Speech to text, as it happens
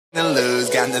To lose,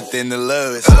 got nothing to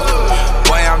lose. Boy,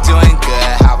 I'm doing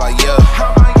good, how about you?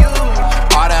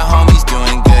 All the homies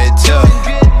doing good too.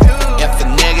 If a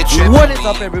nigga trippin', what is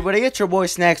up, everybody? It's your boy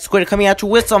Snack Squid coming at you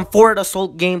with some Foward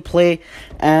Assault gameplay.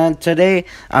 And today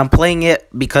I'm playing it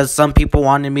because some people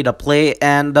wanted me to play,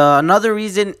 and another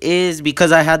reason is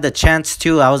because I had the chance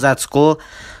to. I was at school,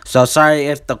 so sorry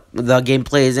if the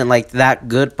gameplay isn't like that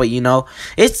good, but you know,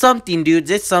 it's something, dudes.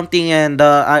 It's something, and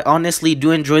I honestly do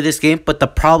enjoy this game. But the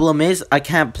problem is I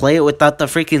can't play it without the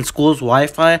freaking school's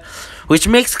Wi-Fi, which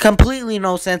makes completely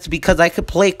no sense because I could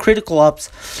play Critical Ops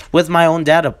with my own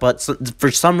data, but for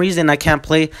some reason I can't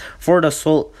play Foward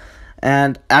Assault.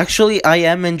 And actually, I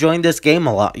am enjoying this game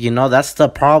a lot. You know, that's the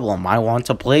problem. I want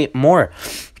to play it more,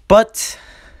 but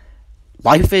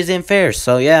life isn't fair.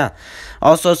 So yeah.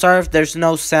 Also, sorry if there's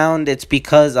no sound. It's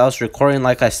because I was recording,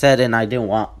 like I said, and I didn't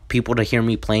want people to hear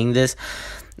me playing this.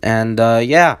 And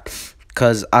yeah,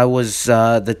 because I was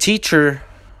the teacher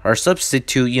or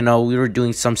substitute. You know, we were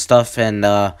doing some stuff, and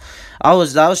I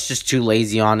was just too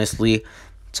lazy, honestly.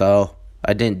 So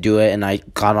I didn't do it, and I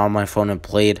got on my phone and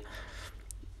played.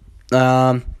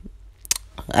 I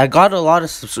got a lot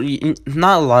of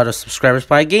not a lot of subscribers,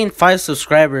 but I gained 5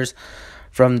 subscribers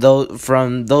from these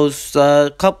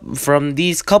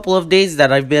couple of days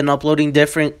that I've been uploading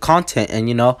different content. And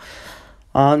you know,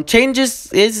 change is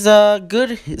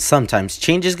good sometimes.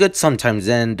 Change is good sometimes.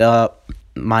 And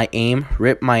my aim,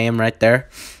 rip my aim right there,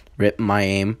 rip my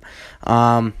aim.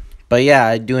 But yeah,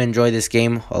 I do enjoy this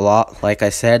game a lot. Like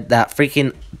I said, that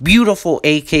freaking beautiful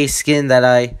AK skin that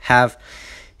I have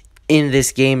in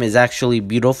this game is actually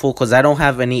beautiful, because I don't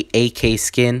have any AK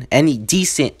skin, any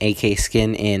decent AK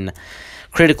skin in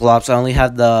Critical Ops. I only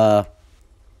have the,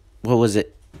 what was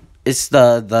it? It's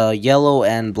the yellow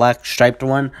and black striped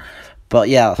one. But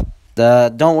yeah,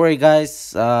 don't worry,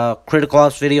 guys. Critical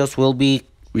Ops videos will be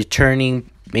returning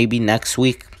maybe next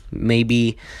week,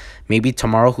 maybe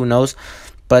tomorrow, who knows.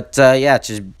 But yeah,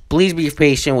 just please be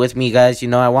patient with me, guys. You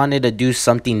know, I wanted to do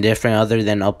something different other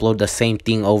than upload the same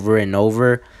thing over and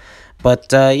over.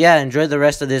 But yeah, enjoy the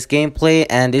rest of this gameplay,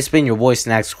 and it's been your boy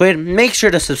Snack Squid. Make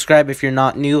sure to subscribe if you're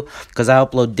not new, because I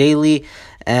upload daily,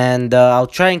 and I'll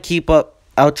try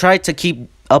to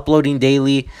keep uploading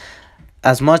daily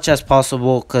as much as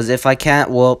possible, because if I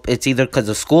can't, well, it's either because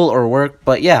of school or work.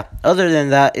 But yeah, other than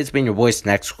that, it's been your boy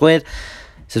Snack Squid.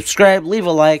 Subscribe, leave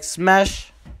a like,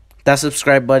 smash that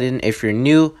subscribe button if you're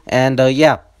new, and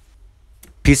yeah,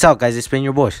 peace out, guys. It's been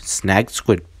your boy Snack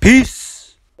Squid. Peace.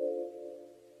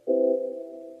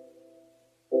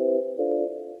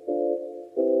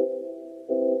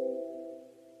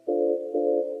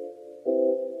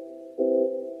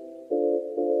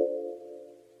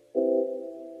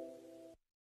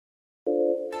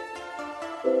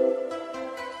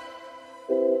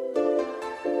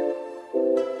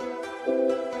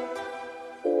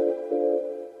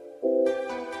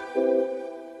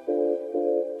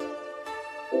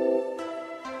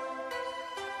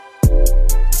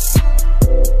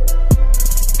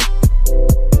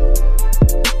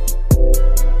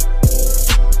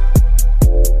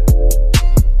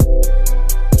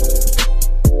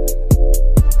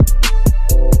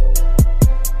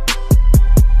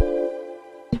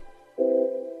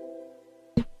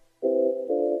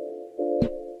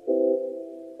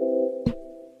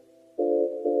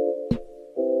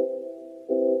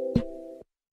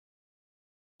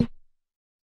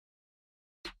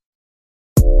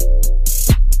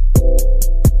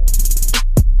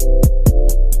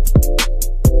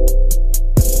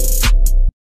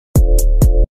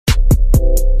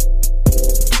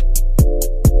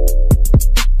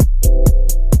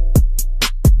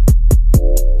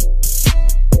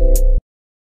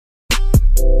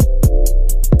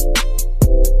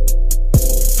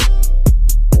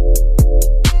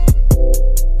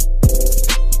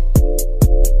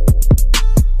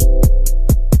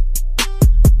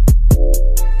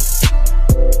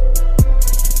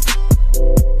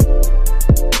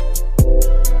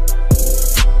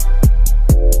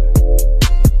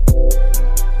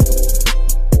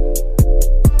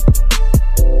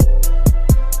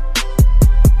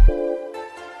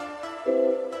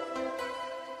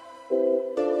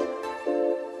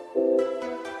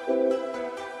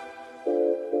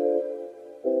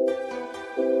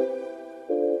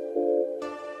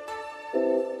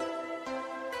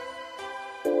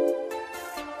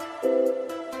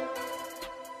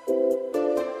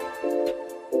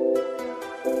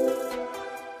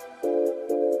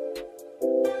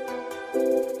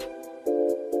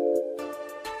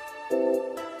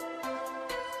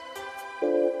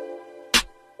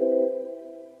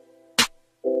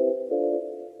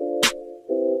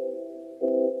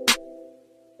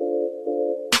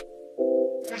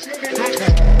 Shake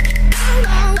it.